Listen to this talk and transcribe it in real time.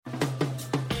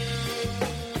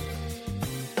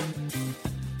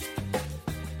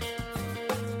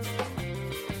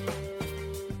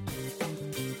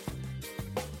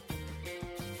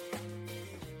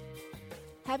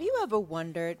Have you ever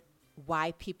wondered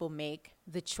why people make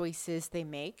the choices they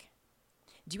make?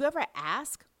 Do you ever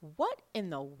ask, what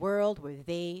in the world were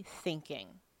they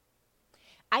thinking?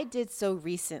 I did so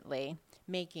recently,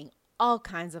 making all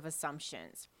kinds of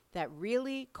assumptions that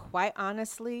really, quite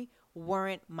honestly,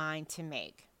 weren't mine to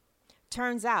make.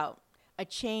 Turns out, a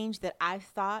change that I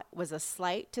thought was a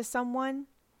slight to someone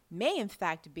may in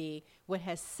fact be what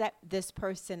has set this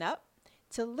person up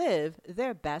to live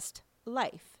their best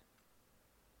life.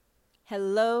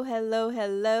 Hello, hello,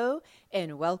 hello,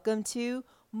 and welcome to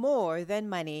More Than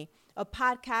Money, a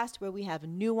podcast where we have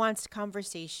nuanced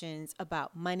conversations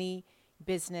about money,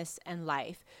 business, and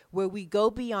life, where we go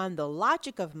beyond the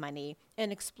logic of money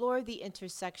and explore the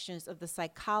intersections of the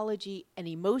psychology and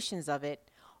emotions of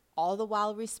it, all the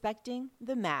while respecting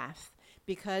the math.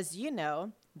 Because,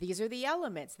 these are the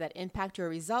elements that impact your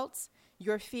results,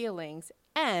 your feelings,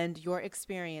 and your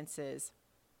experiences.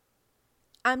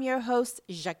 I'm your host,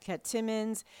 Jacquette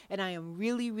Timmons, and I am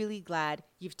really, really glad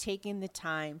you've taken the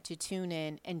time to tune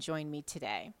in and join me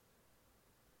today.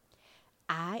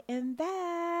 I am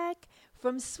back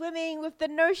from swimming with the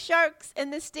nurse sharks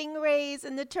and the stingrays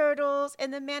and the turtles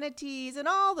and the manatees and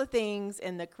all the things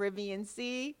in the Caribbean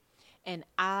Sea, and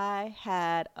I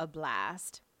had a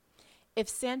blast. If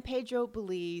San Pedro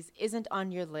Belize isn't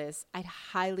on your list, I'd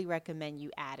highly recommend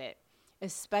you add it,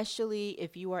 especially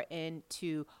if you are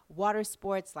into water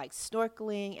sports like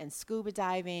snorkeling and scuba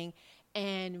diving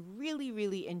and really,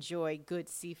 really enjoy good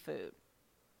seafood.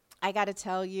 I got to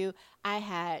tell you, I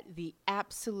had the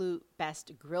absolute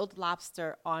best grilled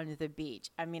lobster on the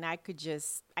beach. I mean, I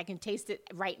can taste it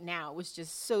right now. It was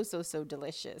just so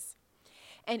delicious.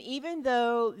 And even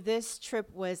though this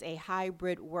trip was a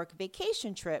hybrid work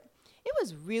vacation trip, it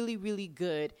was really, really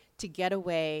good to get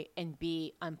away and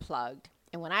be unplugged.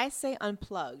 And when I say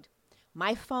unplugged,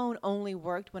 my phone only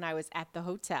worked when I was at the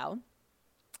hotel,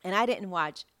 and I didn't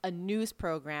watch a news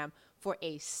program for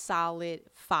a solid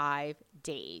 5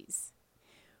 days.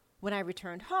 When I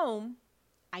returned home,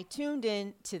 I tuned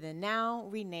in to the now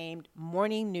renamed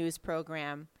morning news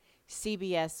program,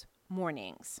 CBS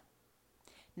Mornings.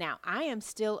 Now, I am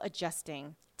still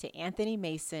adjusting to Anthony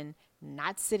Mason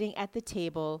not sitting at the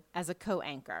table as a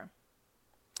co-anchor.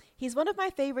 He's one of my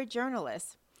favorite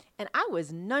journalists, and I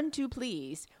was none too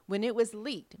pleased when it was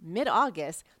leaked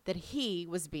mid-August that he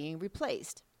was being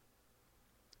replaced.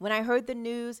 When I heard the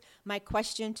news, my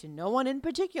question to no one in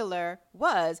particular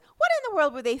was, what in the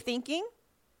world were they thinking?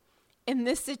 In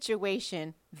this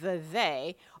situation, the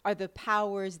they are the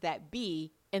powers that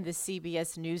be in the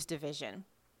CBS News division.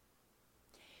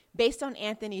 Based on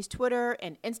Anthony's Twitter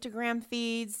and Instagram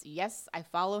feeds, yes, I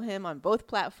follow him on both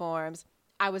platforms,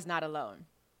 I was not alone.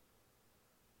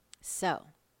 So,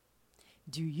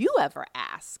 do you ever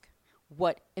ask,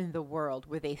 what in the world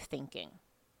were they thinking?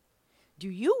 Do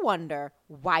you wonder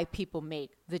why people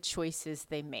make the choices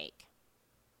they make?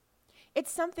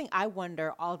 It's something I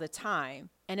wonder all the time,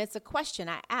 and it's a question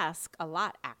I ask a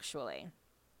lot, actually.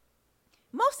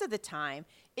 Most of the time,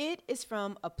 it is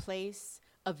from a place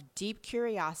of deep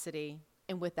curiosity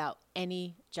and without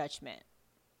any judgment.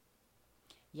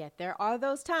 Yet there are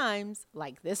those times,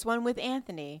 like this one with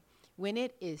Anthony, when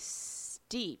it is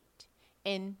steeped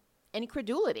in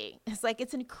incredulity. It's like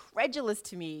it's incredulous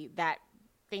to me that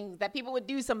people would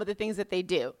do some of the things that they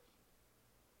do.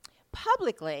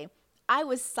 Publicly, I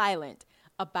was silent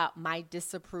about my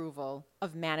disapproval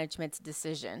of management's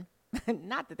decision.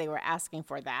 Not that they were asking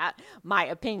for that, my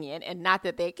opinion, and not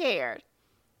that they cared.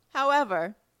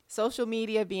 However, social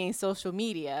media being social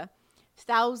media,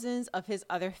 thousands of his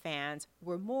other fans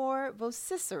were more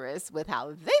vociferous with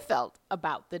how they felt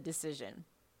about the decision.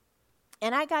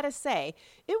 And I gotta say,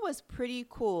 it was pretty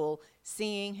cool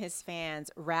seeing his fans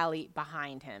rally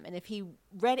behind him. And if he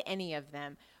read any of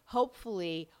them,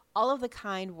 hopefully all of the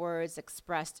kind words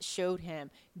expressed showed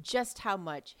him just how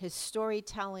much his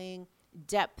storytelling,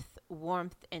 depth,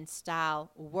 warmth, and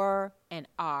style were and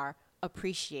are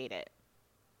appreciated.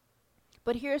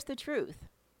 But here's the truth.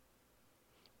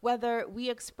 Whether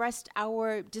we expressed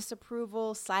our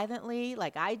disapproval silently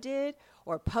like I did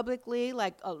or publicly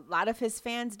like a lot of his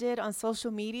fans did on social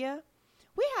media,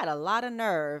 we had a lot of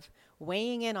nerve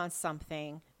weighing in on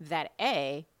something that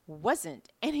A, wasn't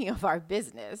any of our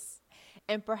business,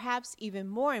 and perhaps even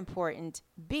more important,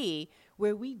 B,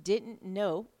 where we didn't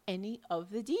know any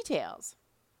of the details.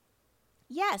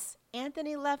 Yes,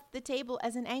 Anthony left the table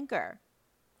as an anchor,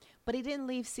 but he didn't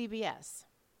leave CBS.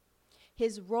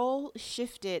 His role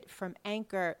shifted from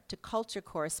anchor to culture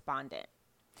correspondent.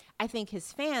 I think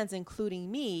his fans, including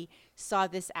me, saw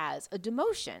this as a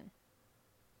demotion.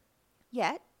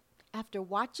 Yet, after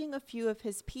watching a few of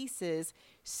his pieces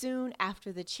soon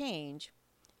after the change,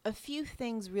 a few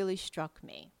things really struck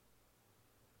me.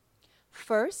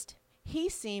 First, he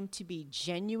seemed to be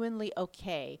genuinely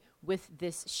okay with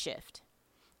this shift.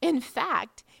 In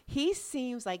fact, he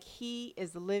seems like he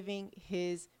is living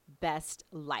his best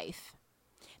life.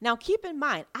 Now, keep in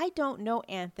mind, I don't know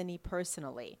Anthony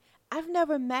personally. I've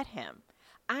never met him.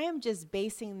 I am just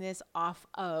basing this off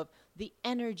of the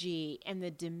energy and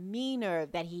the demeanor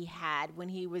that he had when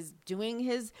he was doing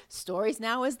his stories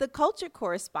now as the culture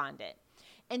correspondent.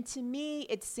 And to me,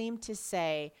 it seemed to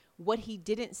say what he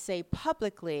didn't say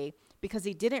publicly because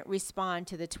he didn't respond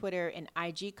to the Twitter and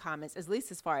IG comments, at least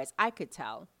as far as I could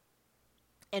tell.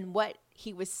 And what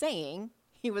he was saying,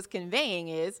 he was conveying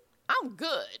is, I'm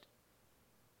good.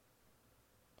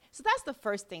 So that's the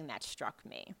first thing that struck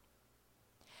me.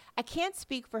 I can't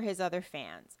speak for his other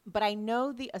fans, but I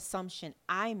know the assumption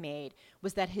I made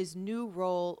was that his new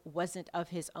role wasn't of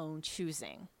his own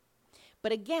choosing.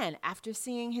 But again, after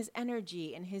seeing his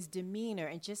energy and his demeanor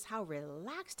and just how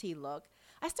relaxed he looked,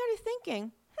 I started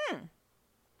thinking,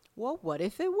 well, what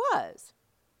if it was?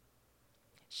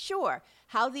 Sure,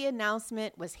 how the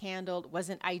announcement was handled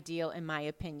wasn't ideal in my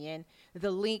opinion.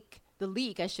 The leak,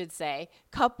 I should say,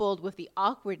 coupled with the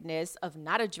awkwardness of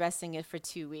not addressing it for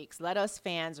 2 weeks, let us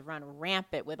fans run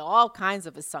rampant with all kinds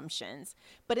of assumptions.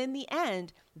 But in the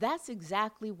end, that's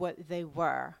exactly what they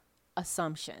were,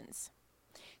 assumptions.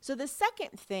 So the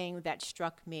second thing that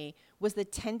struck me was the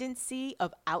tendency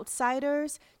of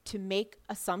outsiders to make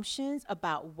assumptions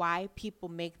about why people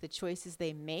make the choices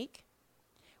they make.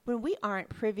 When we aren't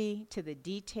privy to the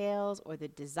details or the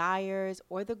desires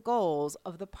or the goals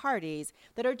of the parties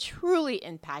that are truly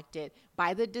impacted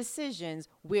by the decisions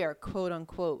we're quote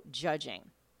unquote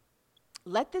judging.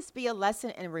 Let this be a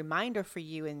lesson and reminder for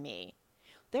you and me.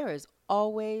 There is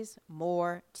always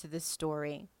more to the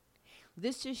story.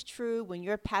 This is true when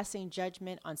you're passing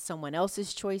judgment on someone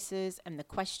else's choices and the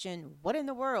question, what in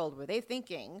the world were they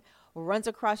thinking, runs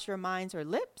across your minds or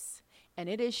lips. And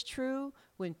it is true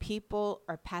when people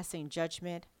are passing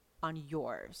judgment on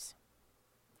yours.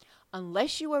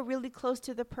 Unless you are really close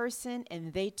to the person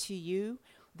and they to you,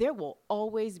 there will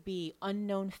always be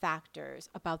unknown factors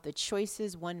about the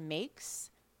choices one makes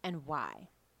and why.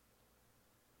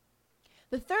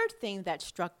 The third thing that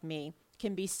struck me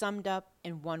can be summed up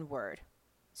in one word: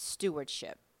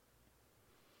 stewardship.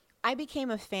 I became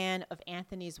a fan of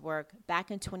Anthony's work back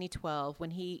in 2012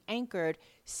 when he anchored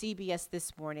CBS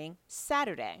This Morning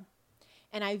Saturday.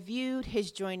 And I viewed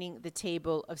his joining the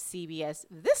table of CBS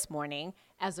This Morning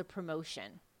as a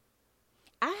promotion.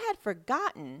 I had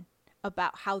forgotten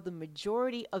about how the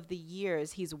majority of the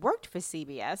years he's worked for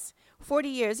CBS, 40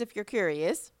 years if you're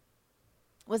curious,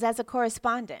 was as a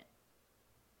correspondent.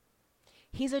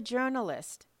 He's a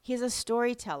journalist. He's a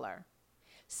storyteller.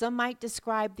 Some might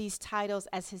describe these titles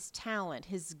as his talent,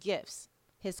 his gifts,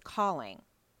 his calling.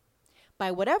 By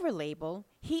whatever label,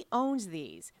 he owns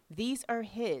these. These are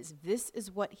his. This is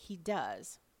what he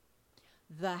does.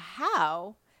 The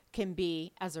how can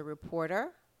be as a reporter,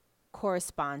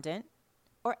 correspondent,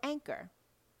 or anchor.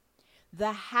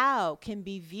 The how can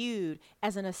be viewed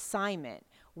as an assignment,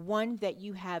 one that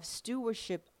you have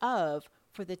stewardship of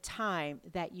for the time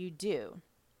that you do.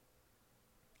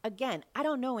 Again, I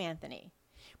don't know Anthony,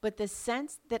 but the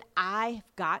sense that I've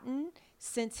gotten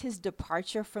since his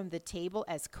departure from the table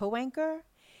as co-anchor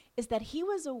is that he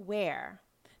was aware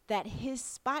that his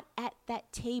spot at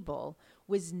that table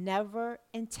was never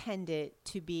intended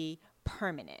to be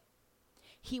permanent.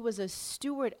 He was a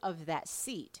steward of that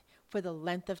seat for the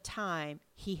length of time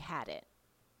he had it.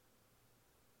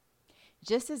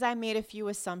 Just as I made a few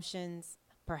assumptions,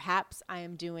 perhaps I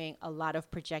am doing a lot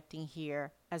of projecting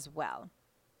here as well.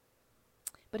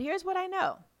 But here's what I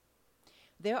know.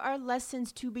 There are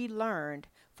lessons to be learned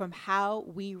from how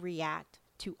we react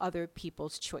to other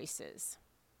people's choices.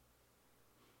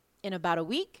 In about a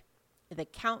week, the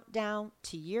countdown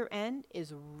to year end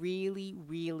is really,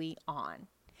 really on.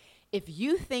 If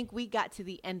you think we got to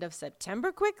the end of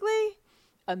September quickly,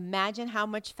 imagine how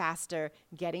much faster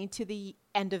getting to the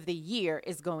end of the year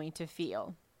is going to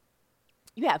feel.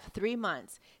 You have 3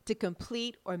 months to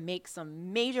complete or make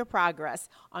some major progress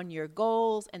on your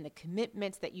goals and the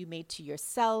commitments that you made to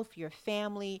yourself, your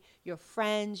family, your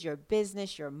friends, your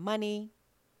business, your money.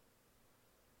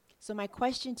 So my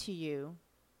question to you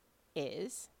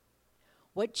is,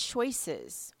 what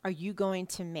choices are you going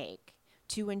to make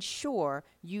to ensure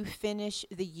you finish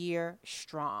the year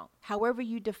strong, however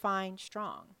you define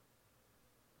strong?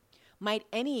 Might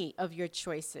any of your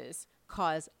choices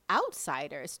cause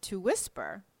outsiders to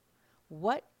whisper,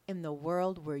 what in the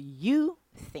world were you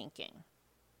thinking?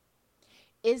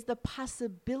 Is the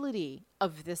possibility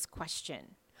of this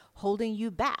question holding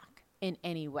you back in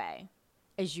any way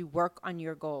as you work on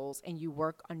your goals and you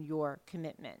work on your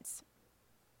commitments?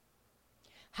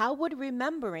 How would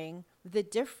remembering the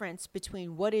difference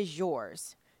between what is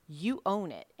yours, you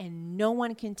own it, and no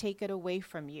one can take it away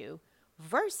from you,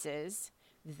 versus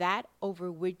that over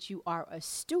which you are a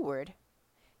steward,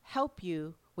 help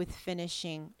you with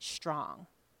finishing strong?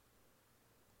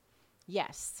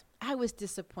 Yes, I was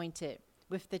disappointed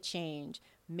with the change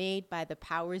made by the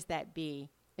powers that be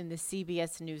in the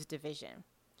CBS News division,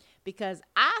 because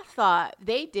I thought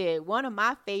they did one of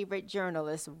my favorite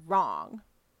journalists wrong.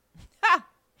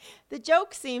 The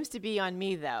joke seems to be on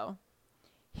me, though.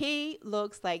 He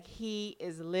looks like he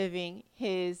is living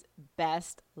his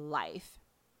best life.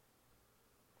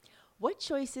 What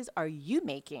choices are you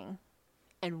making,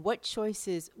 and what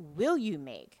choices will you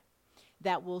make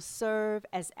that will serve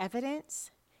as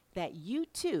evidence that you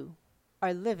too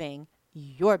are living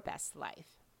your best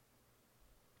life?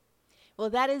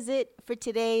 Well, that is it for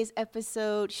today's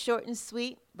episode. Short and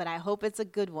sweet, but I hope it's a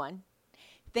good one.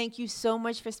 Thank you so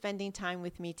much for spending time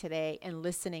with me today and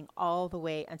listening all the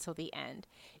way until the end.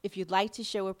 If you'd like to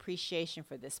show appreciation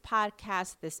for this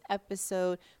podcast, this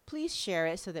episode, please share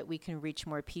it so that we can reach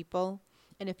more people.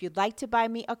 And if you'd like to buy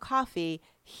me a coffee,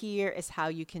 here is how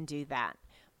you can do that.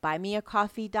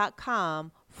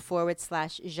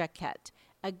 buymeacoffee.com/Jacquette.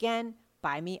 Again,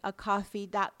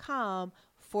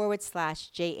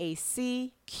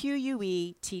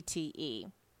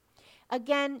 buymeacoffee.com/JACQUETTE.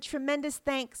 Again, tremendous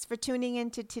thanks for tuning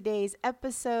into today's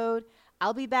episode.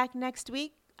 I'll be back next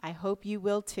week. I hope you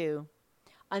will too.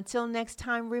 Until next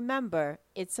time, remember,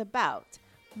 it's about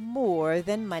more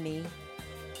than money.